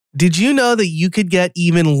Did you know that you could get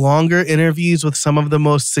even longer interviews with some of the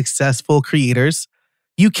most successful creators?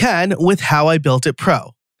 You can with How I Built It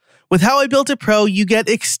Pro. With How I Built It Pro, you get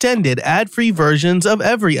extended ad-free versions of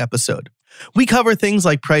every episode. We cover things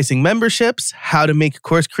like pricing memberships, how to make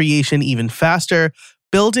course creation even faster,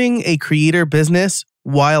 building a creator business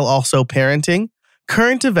while also parenting,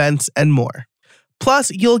 current events, and more.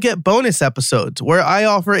 Plus, you'll get bonus episodes where I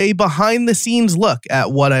offer a behind-the-scenes look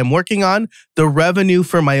at what I'm working on, the revenue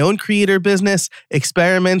for my own creator business,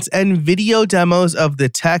 experiments, and video demos of the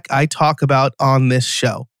tech I talk about on this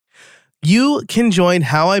show. You can join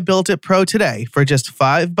How I Built It Pro today for just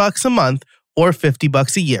 $5 a month or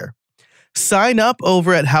 $50 a year. Sign up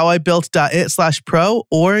over at howibuilt.it/pro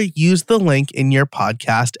or use the link in your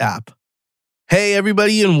podcast app. Hey,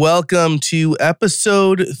 everybody, and welcome to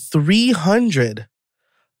episode 300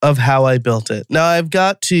 of How I Built It. Now, I've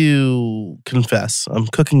got to confess, I'm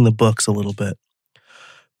cooking the books a little bit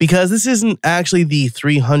because this isn't actually the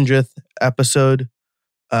 300th episode,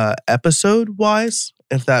 episode-wise,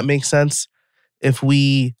 if that makes sense. If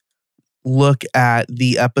we look at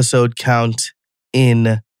the episode count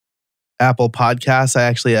in Apple Podcasts, I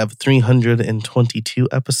actually have 322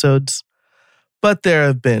 episodes, but there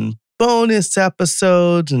have been bonus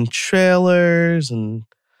episodes and trailers and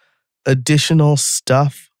additional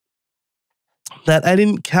stuff that I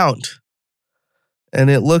didn't count. And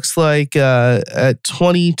it looks like at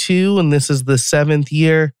 22, and this is the 7th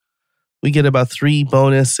year, we get about 3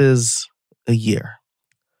 bonuses a year.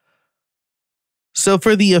 So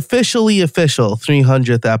for the official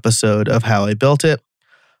 300th episode of How I Built It,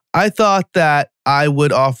 I thought that I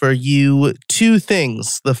would offer you 2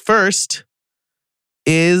 things. The first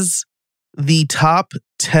is the top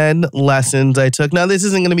 10 lessons I took. Now, this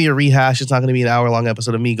isn't going to be a rehash. It's not going to be an hour-long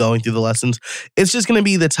episode of me going through the lessons. It's just going to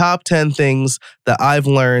be the top 10 things that I've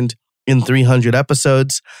learned in 300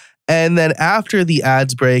 episodes. And then after the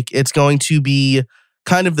ads break, it's going to be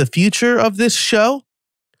kind of the future of this show,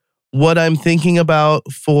 what I'm thinking about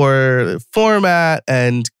for format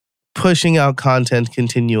and pushing out content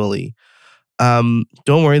continually. Don't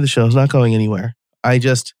worry, the show's not going anywhere. I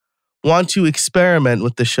just want to experiment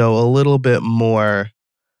with the show a little bit more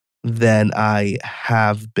than I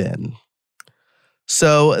have been.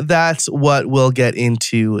 So that's what we'll get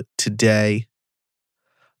into today.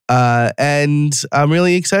 And I'm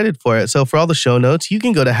really excited for it. So for all the show notes, you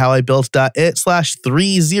can go to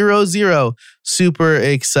howibuilt.it/300. Super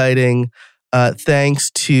exciting. Thanks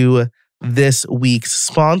to this week's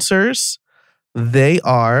sponsors. They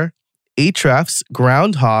are Ahrefs,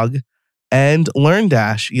 Groundhog, and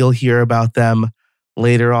LearnDash. You'll hear about them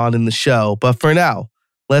later on in the show. But for now,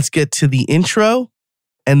 let's get to the intro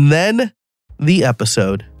and then the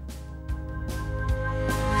episode.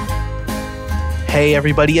 Hey,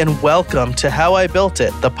 everybody, and welcome to How I Built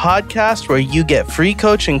It, the podcast where you get free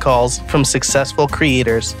coaching calls from successful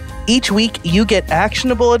creators. Each week, you get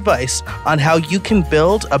actionable advice on how you can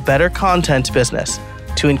build a better content business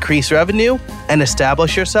to increase revenue and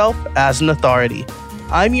establish yourself as an authority.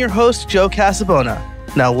 I'm your host, Joe Casabona.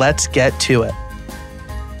 Now let's get to it.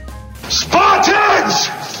 Spartans,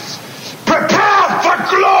 prepare for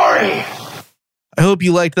glory! I hope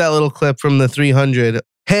you liked that little clip from the 300.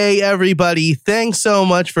 Hey, everybody. Thanks so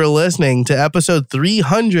much for listening to episode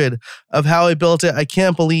 300 of How I Built It. I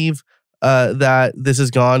can't believe that this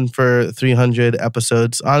has gone for 300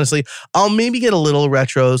 episodes. Honestly, I'll maybe get a little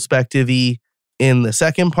retrospective-y in the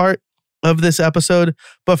second part of this episode.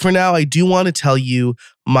 But for now, I do want to tell you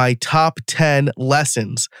my top 10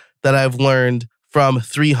 lessons that I've learned from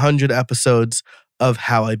 300 episodes of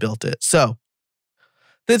How I Built It. So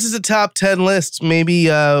this is a top 10 list.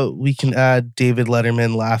 Maybe we can add David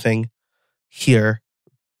Letterman laughing here.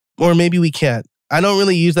 Or maybe we can't. I don't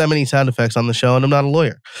really use that many sound effects on the show, and I'm not a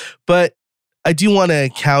lawyer. But I do want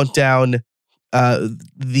to count down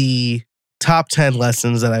the top 10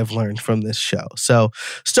 lessons that I've learned from this show. So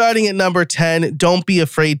starting at number 10, don't be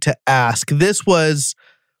afraid to ask. This was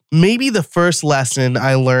maybe the first lesson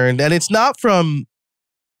I learned, and it's not from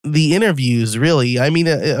the interviews, really. I mean,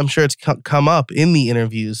 I'm sure it's come up in the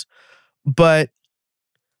interviews, but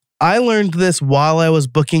I learned this while I was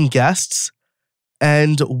booking guests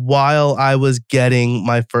and while I was getting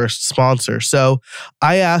my first sponsor. So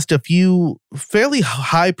I asked a few fairly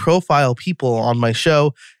high-profile people on my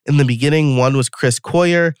show in the beginning. One was Chris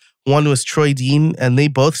Coyier, one was Troy Dean, and they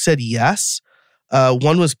both said yes.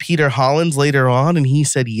 One was Peter Hollins later on, and he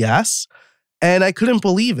said yes. And I couldn't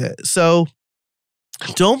believe it. So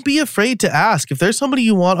don't be afraid to ask. If there's somebody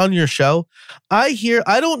you want on your show, I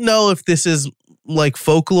don't know if this is like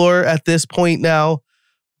folklore at this point now,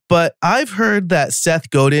 But I've heard that Seth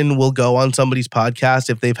Godin will go on somebody's podcast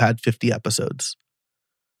if they've had 50 episodes.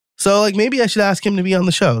 So like maybe I should ask him to be on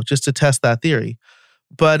the show just to test that theory.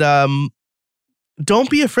 But don't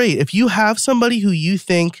be afraid. If you have somebody who you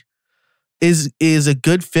think is a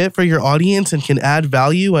good fit for your audience and can add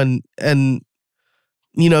value and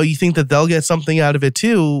you know, you think that they'll get something out of it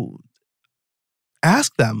too,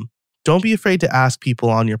 ask them. Don't be afraid to ask people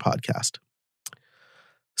on your podcast.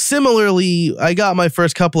 Similarly, I got my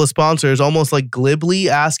first couple of sponsors almost like glibly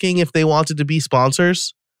asking if they wanted to be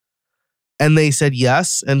sponsors. And they said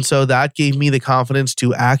yes. And so that gave me the confidence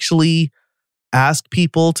to actually ask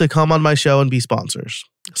people to come on my show and be sponsors.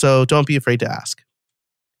 So don't be afraid to ask.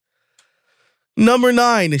 Number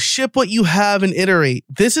 9, ship what you have and iterate.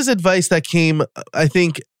 This is advice that came, I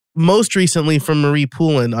think, most recently from Marie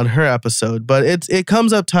Poulin on her episode, but it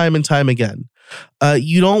comes up time and time again.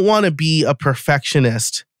 You don't want to be a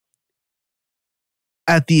perfectionist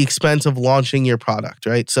at the expense of launching your product,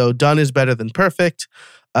 right? So done is better than perfect.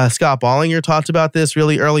 Scott Bollinger talked about this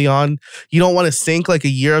really early on. You don't want to sink like a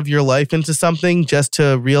year of your life into something just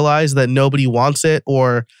to realize that nobody wants it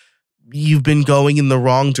or you've been going in the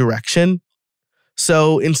wrong direction.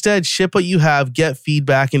 So instead, ship what you have, get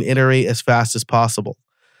feedback, and iterate as fast as possible.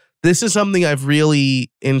 This is something I've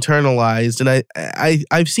really internalized, and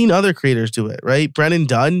I've seen other creators do it, right? Brennan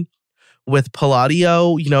Dunn with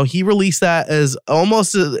Palladio, you know, he released that as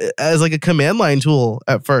almost as like a command line tool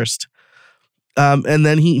at first. And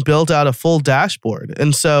then he built out a full dashboard.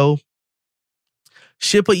 And so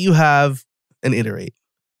ship what you have and iterate.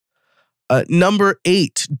 Number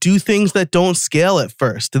 8, do things that don't scale at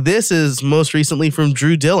first. This is most recently from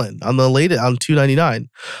Drew Dillon on the latest on 299.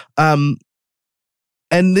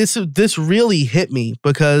 And this really hit me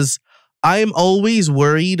because I'm always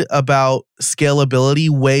worried about scalability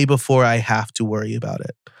way before I have to worry about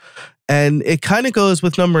it. And it kind of goes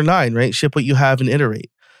with number 9, right? Ship what you have and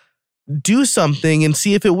iterate. Do something and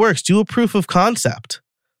see if it works. Do a proof of concept.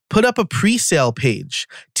 Put up a pre-sale page.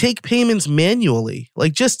 Take payments manually.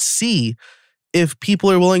 Like just see if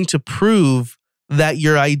people are willing to prove that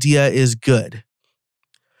your idea is good.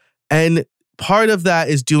 And part of that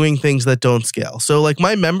is doing things that don't scale. So like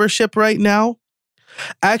my membership right now,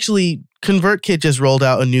 actually ConvertKit just rolled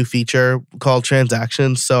out a new feature called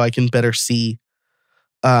transactions so I can better see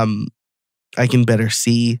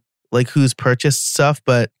like who's purchased stuff,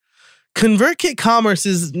 but ConvertKit Commerce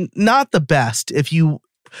is not the best if you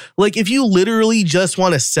literally just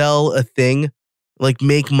want to sell a thing, like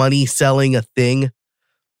make money selling a thing.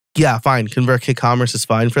 Yeah, fine. ConvertKit Commerce is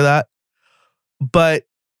fine for that. But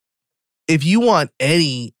if you want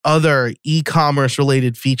any other e-commerce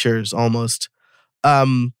related features almost,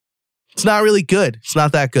 it's not really good. It's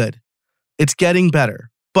not that good. It's getting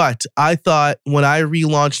better. But I thought when I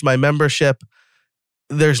relaunched my membership,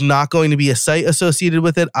 there's not going to be a site associated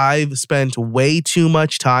with it. I've spent way too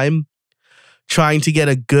much time trying to get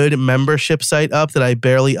a good membership site up that I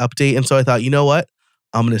barely update. And so I thought, you know what?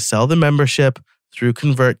 I'm going to sell the membership through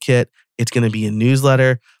ConvertKit. It's going to be a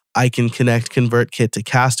newsletter. I can connect ConvertKit to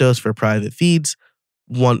Castos for private feeds.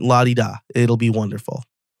 La-di-da. It'll be wonderful.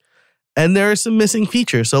 And there are some missing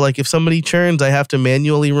features. So like if somebody churns, I have to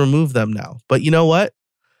manually remove them now. But you know what?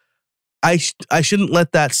 I shouldn't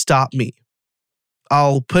let that stop me.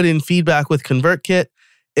 I'll put in feedback with ConvertKit.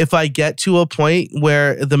 If I get to a point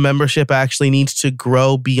where the membership actually needs to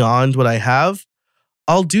grow beyond what I have,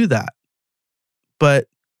 I'll do that. But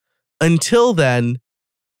until then,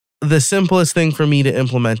 the simplest thing for me to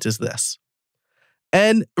implement is this.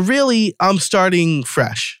 And really, I'm starting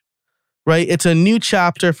fresh, right? It's a new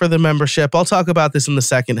chapter for the membership. I'll talk about this in the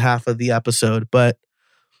second half of the episode, but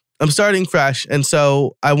I'm starting fresh. And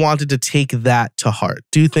so I wanted to take that to heart.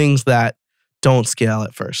 Do things that don't scale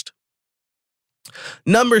at first.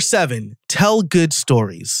 Number 7, tell good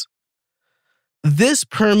stories. This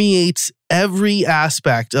permeates every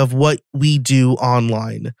aspect of what we do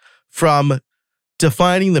online, from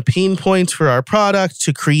defining the pain points for our product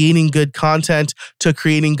to creating good content to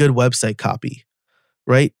creating good website copy,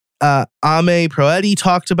 right? Ame Proeti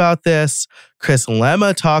talked about this. Chris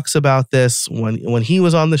Lemma talks about this when he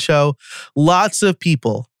was on the show. Lots of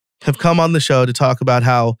people have come on the show to talk about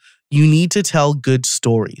how you need to tell good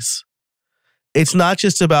stories. It's not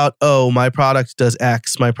just about, oh, my product does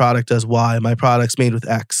X, my product does Y, my product's made with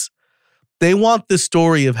X. They want the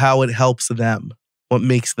story of how it helps them, what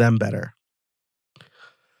makes them better.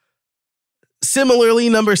 Similarly,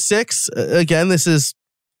 number 6, again, this is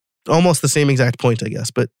almost the same exact point, I guess,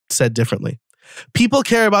 but said differently. People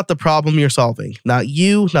care about the problem you're solving, not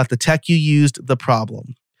you, not the tech you used, the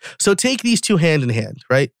problem. So take these two hand in hand,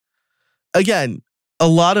 right? Again, a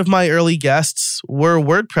lot of my early guests were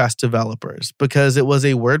WordPress developers because it was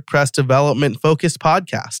a WordPress development focused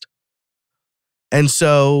podcast. And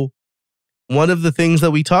so one of the things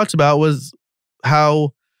that we talked about was how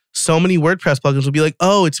so many WordPress plugins would be like,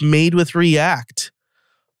 oh, it's made with React.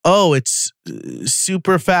 Oh, it's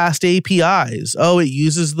super fast APIs. Oh, it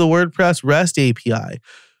uses the WordPress REST API.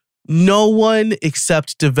 No one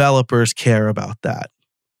except developers care about that.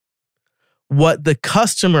 What the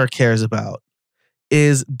customer cares about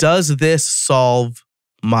is, does this solve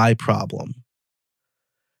my problem?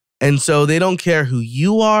 And so they don't care who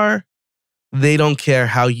you are. They don't care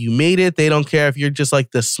how you made it. They don't care if you're just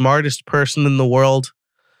like the smartest person in the world.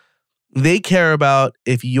 They care about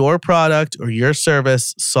if your product or your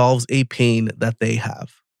service solves a pain that they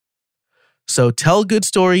have. So tell good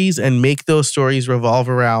stories and make those stories revolve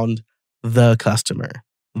around the customer,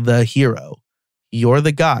 the hero. You're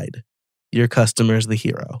the guide. Your customer's the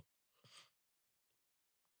hero.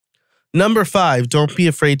 Number 5, don't be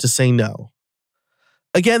afraid to say no.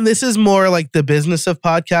 Again, this is more like the business of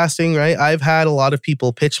podcasting, right? I've had a lot of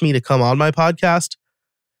people pitch me to come on my podcast.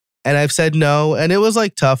 And I've said no. And it was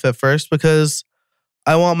like tough at first because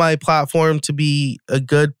I want my platform to be a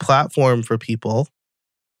good platform for people.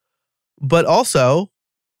 But also,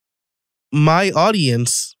 my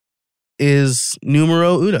audience is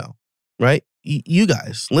numero uno, right? You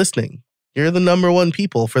guys listening, you're the number one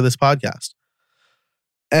people for this podcast.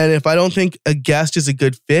 And if I don't think a guest is a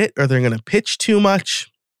good fit or they're going to pitch too much,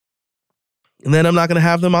 then I'm not going to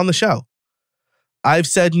have them on the show. I've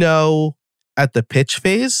said no at the pitch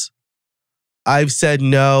phase. I've said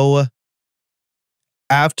no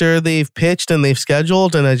after they've pitched and they've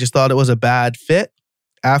scheduled and I just thought it was a bad fit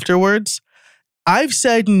afterwards. I've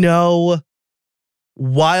said no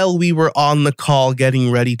while we were on the call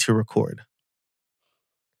getting ready to record.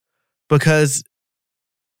 Because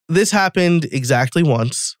this happened exactly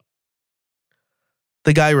once.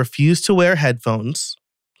 The guy refused to wear headphones.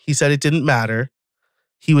 He said it didn't matter.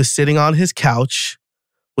 He was sitting on his couch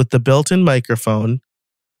with the built-in microphone.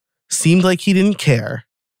 Seemed like he didn't care.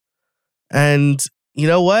 And you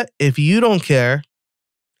know what? If you don't care,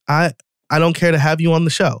 I don't care to have you on the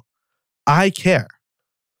show. I care.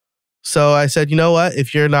 So I said, you know what?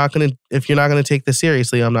 If you're not gonna take this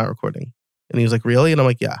seriously, I'm not recording. And he was like, really? And I'm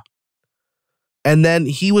like, yeah. And then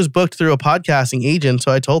he was booked through a podcasting agent,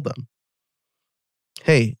 so I told them,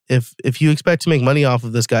 hey, if you expect to make money off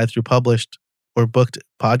of this guy through published or booked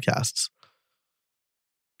podcasts,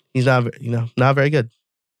 he's not very good.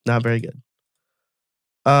 Not very good.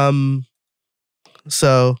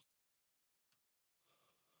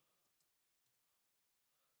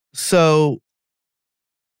 So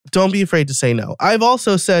don't be afraid to say no. I've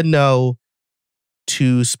also said no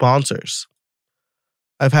to sponsors.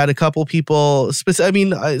 I've had a couple people,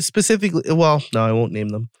 specifically, well, no, I won't name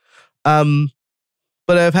them.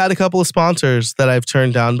 But I've had a couple of sponsors that I've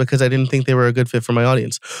turned down because I didn't think they were a good fit for my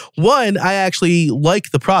audience. One, I actually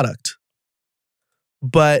like the product,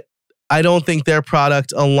 but I don't think their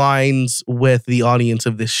product aligns with the audience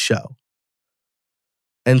of this show.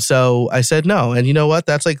 And so I said no. And you know what?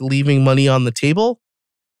 That's like leaving money on the table.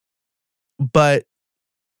 But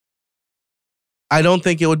I don't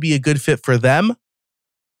think it would be a good fit for them.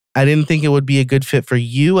 I didn't think it would be a good fit for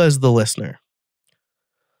you as the listener.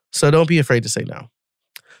 So don't be afraid to say no.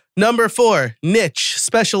 Number 4, niche,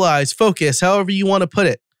 specialize, focus, however you want to put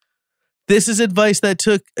it. This is advice that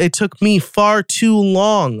took me far too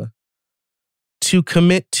long to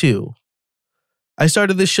commit to. I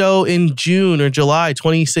started the show in June or July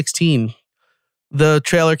 2016. The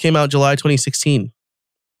trailer came out July 2016.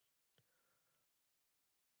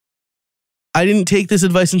 I didn't take this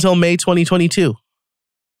advice until May 2022.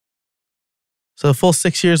 So a full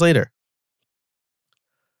 6 years later.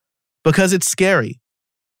 Because it's scary.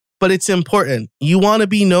 But it's important. You want to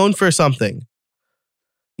be known for something.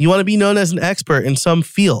 You want to be known as an expert in some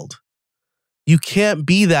field. You can't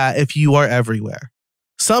be that if you are everywhere.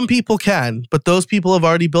 Some people can, but those people have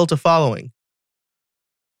already built a following.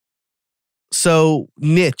 So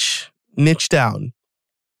niche down.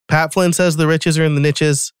 Pat Flynn says the riches are in the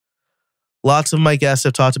niches. Lots of my guests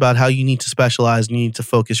have talked about how you need to specialize and you need to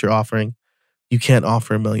focus your offering. You can't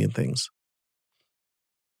offer a million things.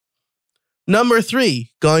 Number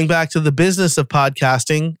 3, going back to the business of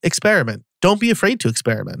podcasting, experiment. Don't be afraid to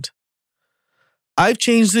experiment. I've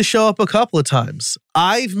changed this show up a couple of times.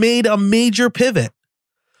 I've made a major pivot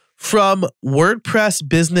from WordPress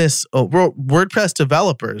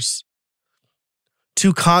developers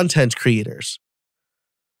to content creators.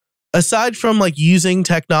 Aside from like using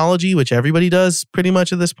technology, which everybody does pretty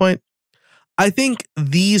much at this point, I think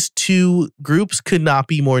these two groups could not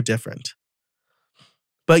be more different.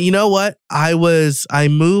 But you know what? I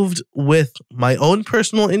moved with my own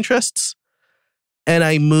personal interests, and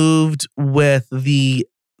I moved with the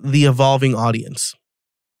evolving audience.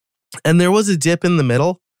 And there was a dip in the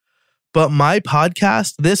middle, but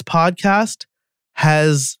this podcast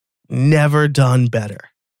has never done better.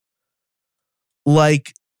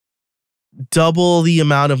 Like double the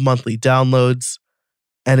amount of monthly downloads,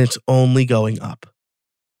 and it's only going up.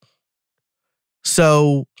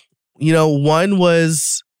 So, one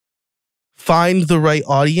was find the right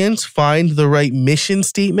audience, find the right mission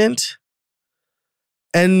statement,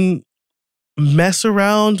 and mess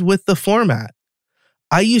around with the format.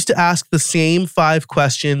 I used to ask the same 5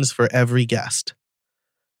 questions for every guest.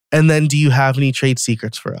 And then, do you have any trade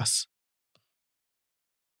secrets for us?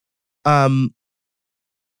 I've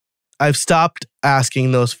stopped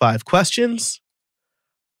asking those 5 questions.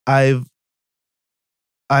 I've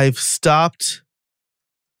stopped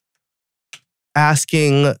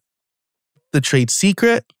asking the trade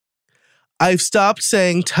secret. I've stopped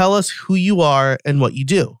saying, tell us who you are and what you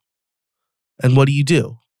do. And what do you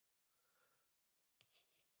do?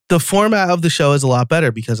 The format of the show is a lot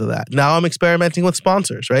better because of that. Now I'm experimenting with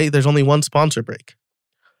sponsors, right? There's only one sponsor break.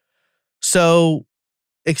 So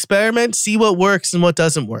experiment, see what works and what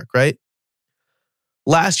doesn't work, right?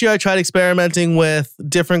 Last year, I tried experimenting with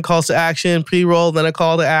different calls to action, pre-roll, then a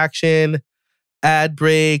call to action, ad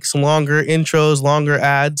breaks, longer intros, longer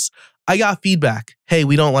ads. I got feedback. Hey,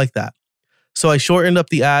 we don't like that. So I shortened up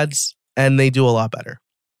the ads and they do a lot better.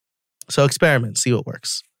 So experiment, see what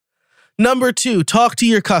works. Number 2, talk to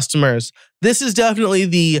your customers. This is definitely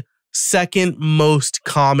the second most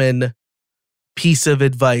common piece of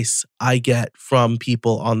advice I get from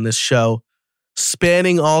people on this show,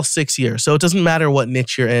 spanning all 6 years. So it doesn't matter what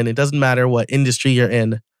niche you're in. It doesn't matter what industry you're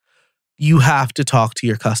in. You have to talk to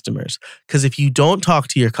your customers. Because if you don't talk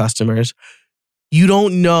to your customers, you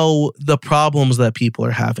don't know the problems that people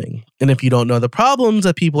are having. And if you don't know the problems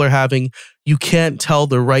that people are having, you can't tell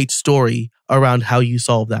the right story around how you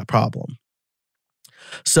solve that problem.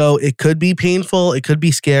 So it could be painful. It could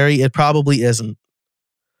be scary. It probably isn't.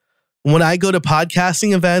 When I go to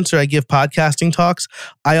podcasting events or I give podcasting talks,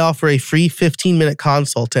 I offer a free 15-minute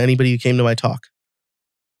consult to anybody who came to my talk.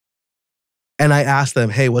 And I ask them,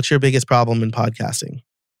 hey, what's your biggest problem in podcasting?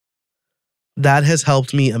 That has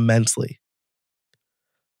helped me immensely.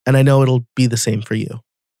 And I know it'll be the same for you.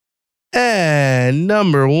 And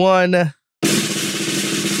number 1,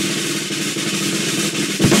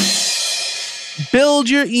 build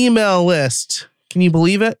your email list. Can you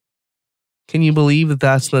believe it? Can you believe that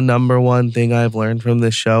that's the number 1 thing I've learned from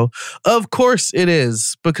this show? Of course it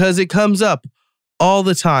is, because it comes up all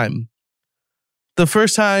the time. The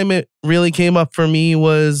first time it really came up for me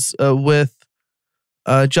was with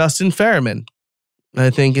Justin Ferriman. I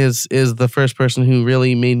think is the first person who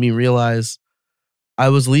really made me realize I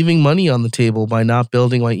was leaving money on the table by not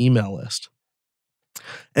building my email list.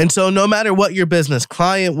 And so no matter what your business,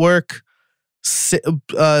 client work,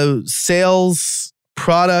 sales,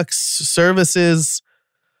 products, services,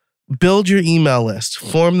 build your email list,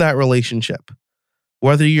 form that relationship.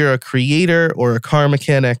 Whether you're a creator or a car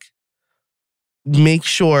mechanic, make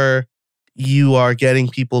sure you are getting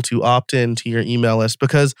people to opt in to your email list,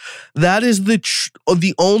 because that is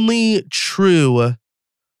the only true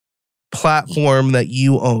platform that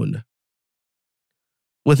you own.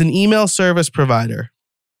 With an email service provider,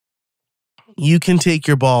 you can take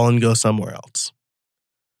your ball and go somewhere else.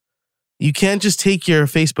 You can't just take your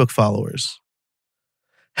Facebook followers.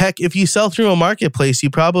 Heck, if you sell through a marketplace,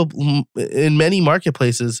 in many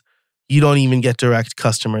marketplaces, you don't even get direct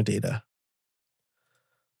customer data.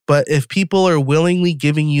 But if people are willingly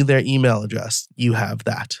giving you their email address, you have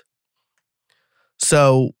that.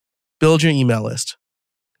 So build your email list.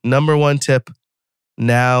 Number 1 tip,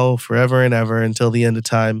 now, forever and ever, until the end of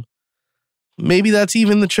time. Maybe that's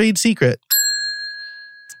even the trade secret.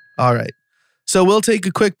 All right. So we'll take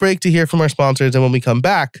a quick break to hear from our sponsors. And when we come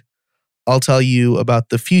back, I'll tell you about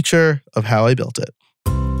the future of how I built it.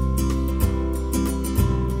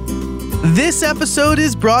 This episode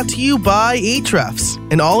is brought to you by Ahrefs,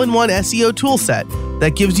 an all-in-one SEO toolset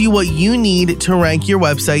that gives you what you need to rank your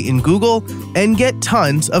website in Google and get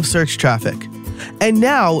tons of search traffic. And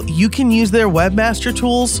now you can use their webmaster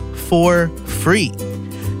tools for free.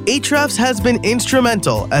 Ahrefs has been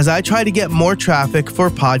instrumental as I try to get more traffic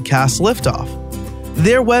for Podcast Liftoff.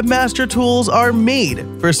 Their webmaster tools are made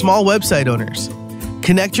for small website owners.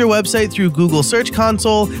 Connect your website through Google Search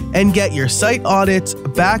Console and get your site audits,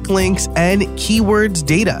 backlinks, and keywords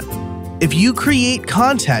data. If you create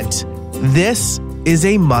content, this is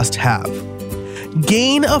a must-have.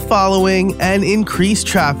 Gain a following and increase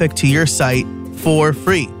traffic to your site for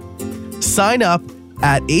free. Sign up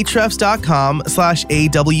at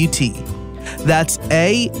ahrefs.com/AWT. That's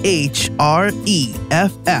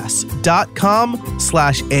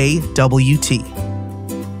ahrefs.com/AWT.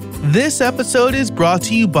 This episode is brought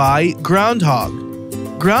to you by Groundhog.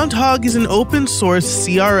 Groundhog is an open source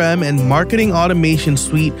CRM and marketing automation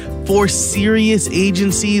suite for serious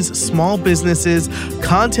agencies, small businesses,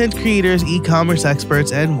 content creators, e-commerce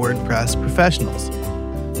experts, and WordPress professionals.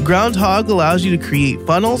 Groundhog allows you to create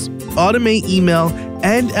funnels, automate email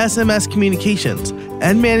and SMS communications,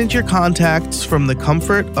 and manage your contacts from the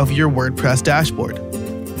comfort of your WordPress dashboard.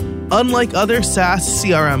 Unlike other SaaS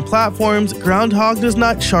CRM platforms, Groundhog does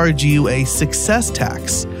not charge you a success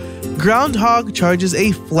tax. Groundhog charges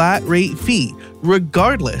a flat rate fee,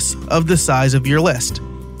 regardless of the size of your list.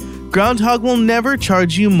 Groundhog will never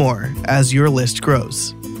charge you more as your list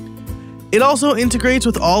grows. It also integrates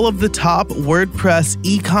with all of the top WordPress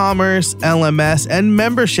e-commerce, LMS, and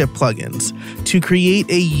membership plugins to create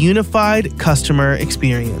a unified customer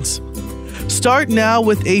experience. Start now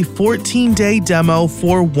with a 14-day demo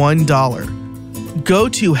for $1. Go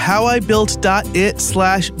to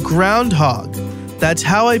howibuilt.it/groundhog. That's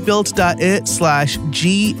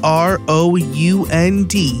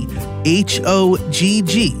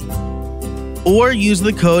howibuilt.it/GROUNDHOGG. Or use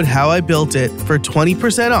the code HowIBuiltIt for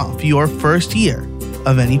 20% off your first year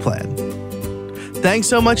of any plan. Thanks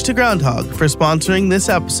so much to Groundhog for sponsoring this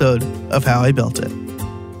episode of How I Built It.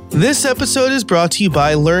 This episode is brought to you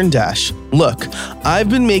by LearnDash. Look, I've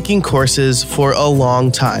been making courses for a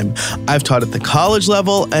long time. I've taught at the college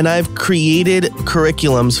level, and I've created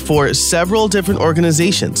curriculums for several different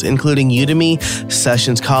organizations, including Udemy,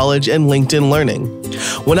 Sessions College, and LinkedIn Learning.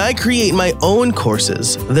 When I create my own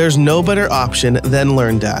courses, there's no better option than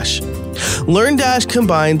LearnDash. LearnDash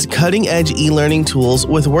combines cutting-edge e-learning tools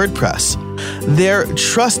with WordPress. They're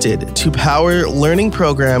trusted to power learning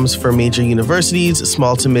programs for major universities,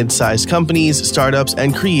 small to mid-sized companies, startups,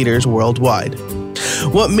 and creators worldwide.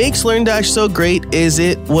 What makes LearnDash so great is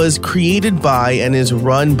it was created by and is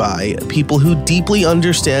run by people who deeply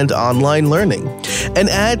understand online learning and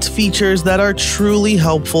adds features that are truly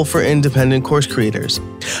helpful for independent course creators.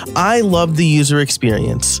 I love the user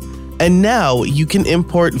experience. And now you can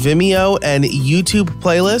import Vimeo and YouTube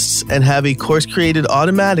playlists and have a course created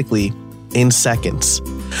automatically in seconds.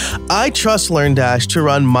 I trust LearnDash to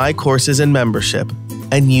run my courses and membership,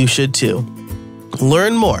 and you should too.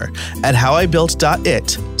 Learn more at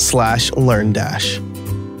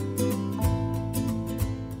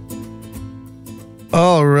howibuilt.it/LearnDash.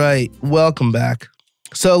 All right, welcome back.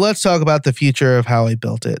 So let's talk about the future of How I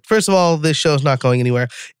Built It. First of all, this show's not going anywhere.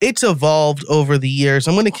 It's evolved over the years.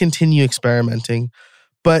 I'm going to continue experimenting,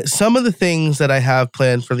 but some of the things that I have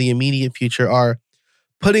planned for the immediate future are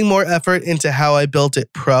putting more effort into How I Built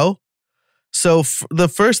It Pro. So the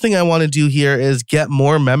first thing I want to do here is get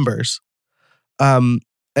more members. And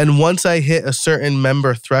once I hit a certain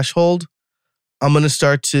member threshold, I'm going to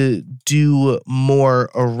start to do more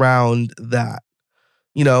around that.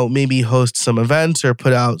 You know, maybe host some events or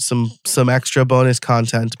put out some extra bonus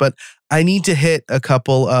content. But I need to hit a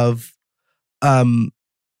couple of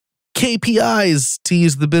KPIs, to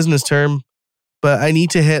use the business term. But I need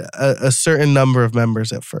to hit a certain number of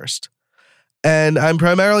members at first. And I'm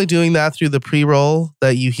primarily doing that through the pre-roll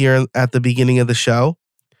that you hear at the beginning of the show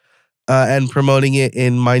and promoting it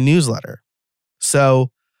in my newsletter. So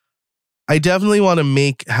I definitely want to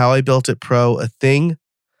make How I Built It Pro a thing.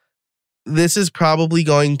 This is probably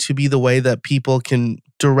going to be the way that people can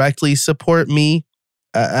directly support me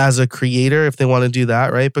as a creator if they want to do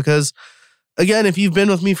that, right? Because again, if you've been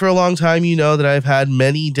with me for a long time, you know that I've had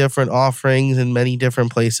many different offerings in many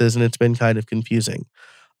different places, and it's been kind of confusing.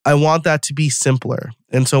 I want that to be simpler.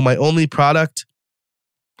 And so my only product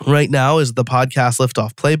right now is the Podcast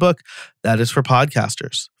Liftoff Playbook. That is for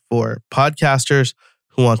podcasters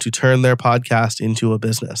who want to turn their podcast into a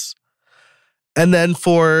business. And then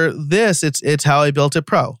for this, it's How I Built It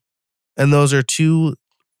Pro. And those are two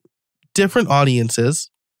different audiences.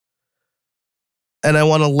 And I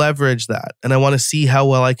want to leverage that. And I want to see how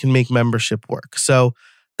well I can make membership work. So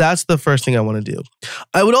that's the first thing I want to do.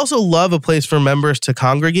 I would also love a place for members to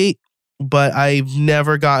congregate, but I've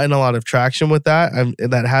never gotten a lot of traction with that.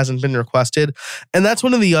 That hasn't been requested. And that's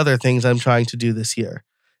one of the other things I'm trying to do this year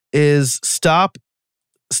is stop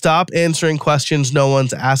answering questions no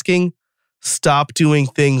one's asking. Stop doing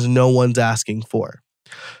things no one's asking for.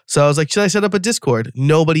 So I was like, should I set up a Discord?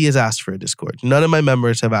 Nobody has asked for a Discord. None of my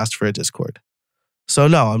members have asked for a Discord. So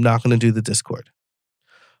no, I'm not going to do the Discord.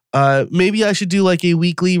 Maybe I should do like a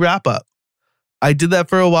weekly wrap up. I did that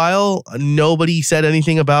for a while. Nobody said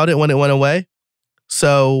anything about it when it went away.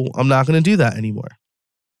 So I'm not going to do that anymore.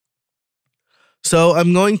 So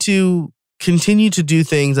I'm going to continue to do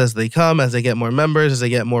things as they come, as I get more members, as I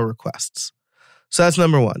get more requests. So that's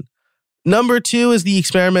number one. Number two is the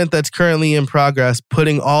experiment that's currently in progress,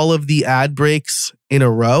 putting all of the ad breaks in a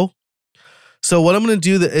row. So what I'm going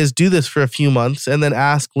to do is do this for a few months and then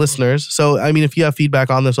ask listeners. So, I mean, if you have feedback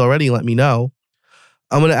on this already, let me know.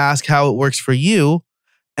 I'm going to ask how it works for you.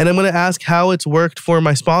 And I'm going to ask how it's worked for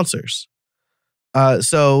my sponsors.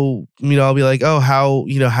 So, I'll be like, oh, how,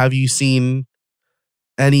 have you seen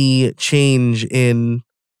any change in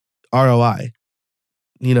ROI?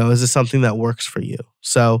 Is this something that works for you?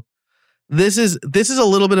 So this is a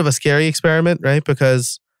little bit of a scary experiment, right?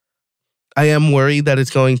 Because I am worried that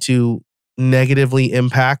it's going to negatively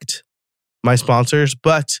impact my sponsors.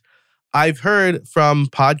 But I've heard from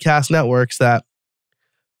podcast networks that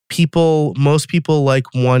most people like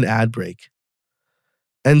one ad break.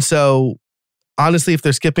 And so honestly, if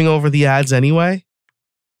they're skipping over the ads anyway,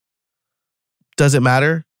 does it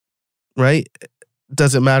matter? Right?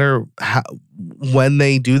 Does it matter when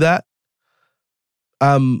they do that?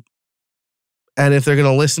 And if they're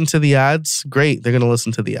going to listen to the ads, great, they're going to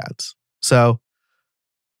listen to the ads. So,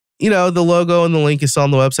 the logo and the link is still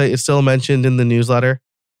on the website. It's still mentioned in the newsletter.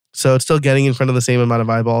 So it's still getting in front of the same amount of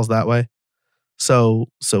eyeballs that way. So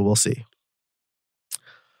we'll see.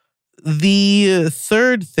 The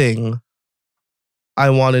third thing I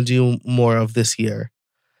want to do more of this year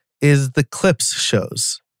is the clips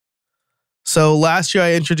shows. So last year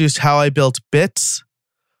I introduced How I Built Bits,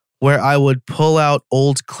 where I would pull out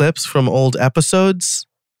old clips from old episodes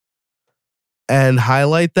and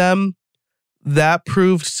highlight them. That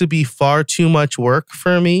proved to be far too much work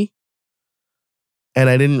for me, and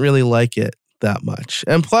I didn't really like it that much.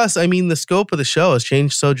 And plus, the scope of the show has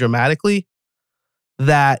changed so dramatically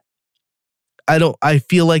that I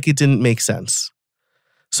feel like it didn't make sense.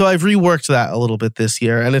 So I've reworked that a little bit this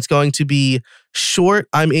year, and it's going to be short.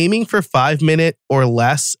 I'm aiming for 5-minute or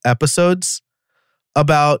less episodes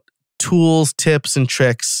about tools, tips, and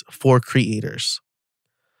tricks for creators.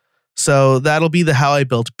 So that'll be the How I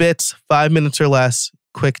Built Bits, 5 minutes or less,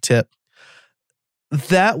 quick tip.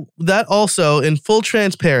 That also, in full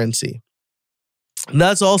transparency,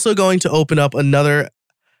 that's also going to open up another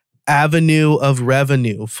avenue of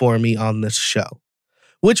revenue for me on this show,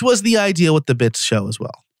 which was the idea with the Bits show as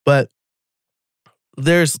well. But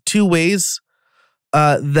there's two ways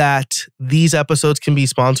that these episodes can be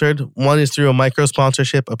sponsored. One is through a micro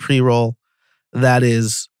sponsorship, a pre-roll that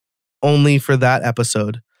is only for that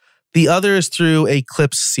episode. The other is through a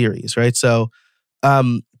clips series, right? So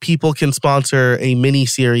people can sponsor a mini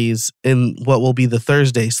series in what will be the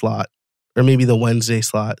Thursday slot or maybe the Wednesday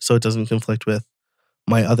slot, so it doesn't conflict with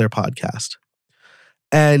my other podcast.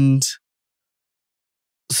 And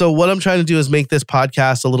so what I'm trying to do is make this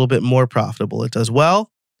podcast a little bit more profitable. It does well.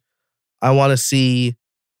 I want to see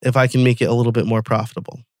if I can make it a little bit more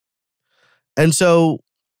profitable. And so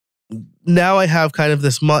now I have kind of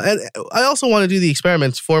this, and I also want to do the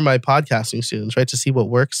experiments for my podcasting students, right, to see what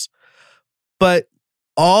works. But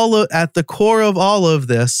at the core of all of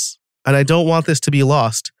this, and I don't want this to be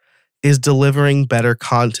lost, is delivering better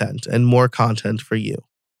content and more content for you.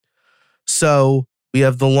 So we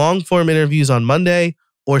have the long form interviews on Monday,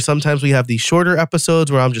 or sometimes we have these shorter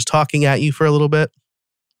episodes where I'm just talking at you for a little bit.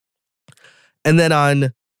 And then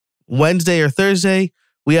on Wednesday or Thursday,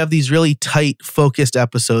 we have these really tight, focused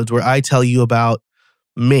episodes where I tell you about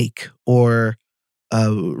Make or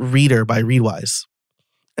Reader by Readwise.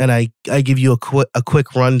 And I give you a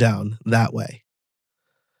quick rundown that way.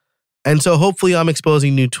 And so hopefully I'm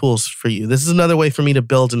exposing new tools for you. This is another way for me to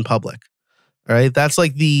build in public. All right. That's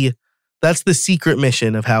the secret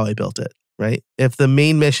mission of How I Built It, right? If the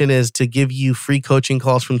main mission is to give you free coaching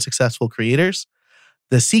calls from successful creators,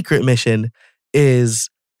 the secret mission is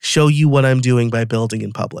show you what I'm doing by building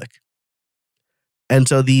in public. And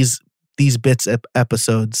so these bits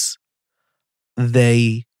episodes,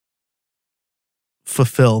 they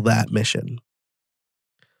fulfill that mission.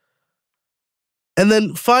 And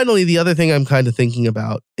then finally, the other thing I'm kind of thinking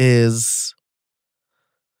about is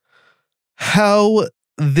how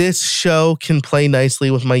this show can play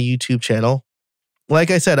nicely with my YouTube channel.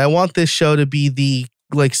 Like I said, I want this show to be the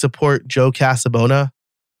support Joe Casabona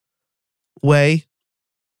way,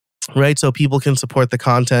 right? So people can support the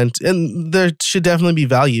content, and there should definitely be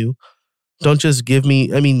value. Don't just give me,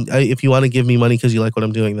 if you want to give me money because you like what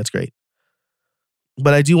I'm doing, that's great.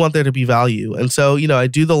 But I do want there to be value. And so, I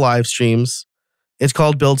do the live streams. It's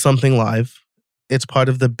called Build Something Live. It's part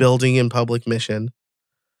of the Building in Public mission.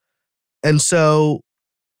 And so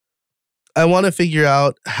I want to figure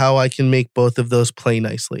out how I can make both of those play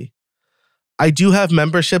nicely. I do have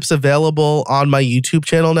memberships available on my YouTube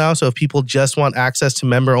channel now. So if people just want access to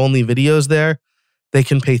member-only videos there, they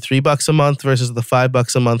can pay $3 a month versus the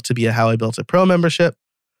 $5 a month to be a How I Built It Pro membership.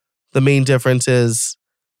 The main difference is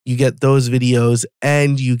you get those videos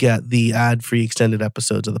and you get the ad-free extended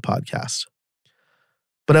episodes of the podcast.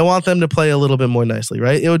 But I want them to play a little bit more nicely,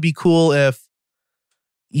 right? It would be cool if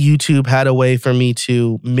YouTube had a way for me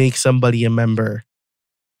to make somebody a member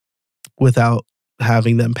without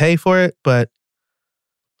having them pay for it. But,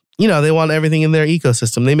 they want everything in their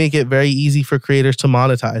ecosystem. They make it very easy for creators to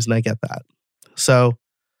monetize, and I get that. So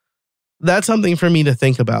that's something for me to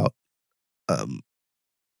think about. And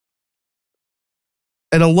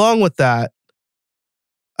along with that,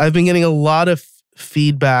 I've been getting a lot of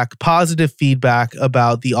feedback, positive feedback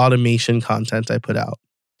about the automation content I put out.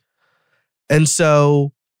 And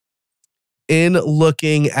so in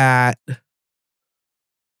looking at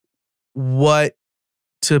what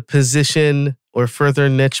to position or further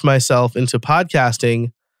niche myself into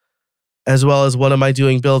podcasting, as well as what am I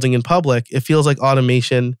doing building in public, it feels like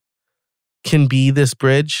automation can be this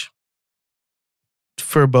bridge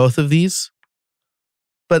for both of these.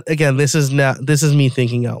 But again, this is me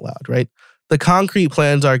thinking out loud, right? The concrete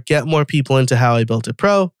plans are get more people into How I Built It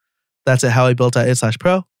Pro. That's at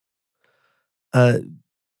howibuilt.it/pro.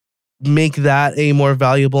 Make that a more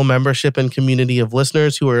valuable membership and community of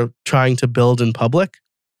listeners who are trying to build in public.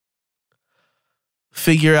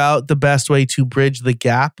 Figure out the best way to bridge the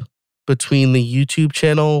gap between the YouTube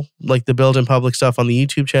channel, like the build in public stuff on the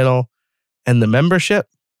YouTube channel, and the membership.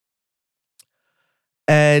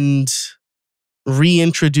 And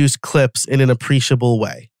reintroduce clips in an appreciable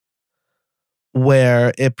way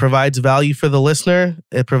where it provides value for the listener,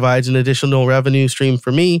 it provides an additional revenue stream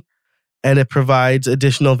for me, and it provides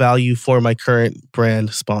additional value for my current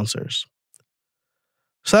brand sponsors.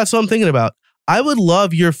 So that's what I'm thinking about. I would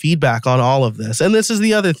love your feedback on all of this. And this is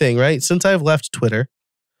the other thing, right? Since I've left Twitter,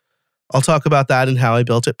 I'll talk about that in How I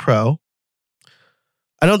Built It Pro.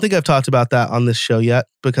 I don't think I've talked about that on this show yet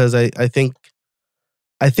because I think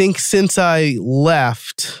since I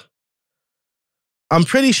left, I'm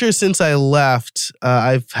pretty sure since I left,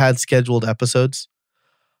 I've had scheduled episodes.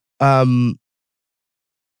 And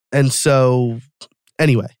so,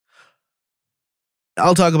 anyway,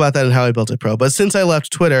 I'll talk about that in How I Built It Pro. But since I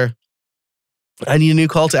left Twitter, I need a new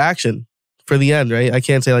call to action for the end, right? I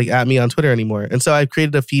can't say like at me on Twitter anymore. And so I've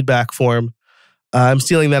created a feedback form. I'm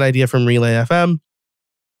stealing that idea from Relay FM,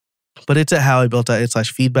 but it's at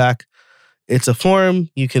howibuilt.it/feedback. It's a forum.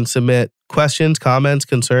 You can submit questions, comments,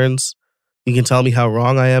 concerns. You can tell me how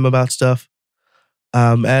wrong I am about stuff.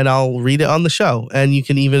 And I'll read it on the show. And you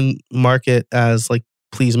can even mark it as like,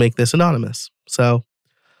 please make this anonymous. So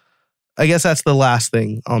I guess that's the last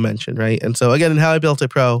thing I'll mention, right? And so again, in How I Built It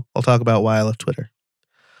Pro, I'll talk about why I left Twitter.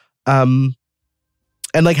 And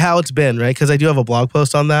like how it's been, right? Because I do have a blog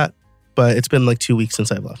post on that, but it's been like 2 weeks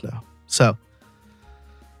since I've left now. So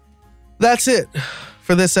that's it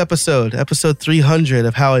for this episode 300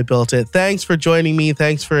 of How I Built It. Thanks for joining me.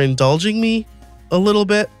 Thanks for indulging me a little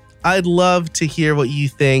bit. I'd love to hear what you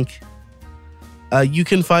think. You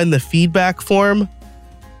can find the feedback form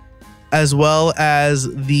as well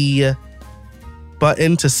as the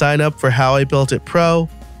button to sign up for How I Built It Pro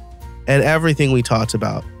and everything we talked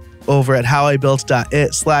about over at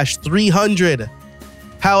howibuilt.it/300.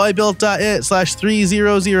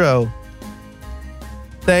 howibuilt.it/300.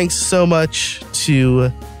 Thanks so much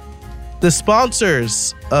to the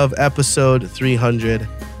sponsors of episode 300.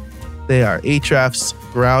 They are Ahrefs,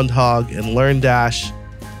 Groundhog, and LearnDash.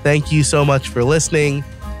 Thank you so much for listening.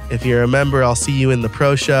 If you're a member, I'll see you in the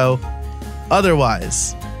pro show.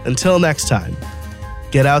 Otherwise, until next time,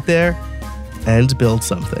 get out there and build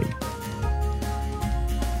something.